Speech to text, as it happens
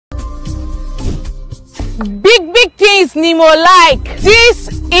Big things Nemo like. This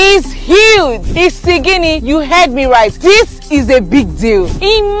is huge. Isigini, you heard me right. This is a big deal.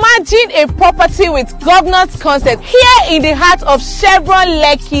 Imagine a property with governor's consent here in the heart of Chevron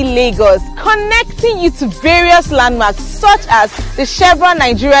Lekki, Lagos, connecting you to various landmarks such as the Chevron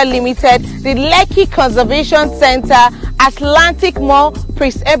Nigeria Limited, the Lekki Conservation Center, Atlantic Mall,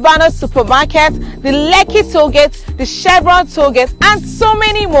 Prince Ebenezer Supermarket, the Lekki Tollgate, the Chevron Tollgate, and so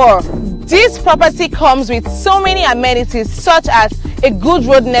many more. This property comes with so many amenities such as a good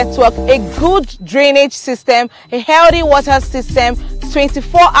road network, a good drainage system, a healthy water system,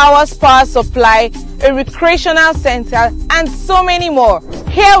 24 hours power supply, a recreational center, and so many more.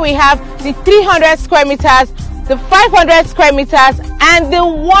 Here we have the 300 square meters, the 500 square meters, and the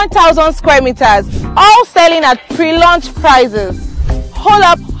 1000 square meters, all selling at pre-launch prices. Hold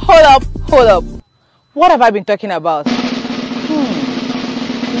up. What have I been talking about?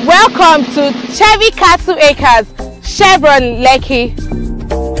 Welcome to Chevy Castle Acres, Chevron Lekki.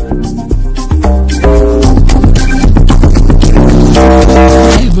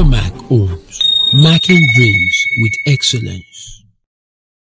 Evermark owns marking dreams with excellence.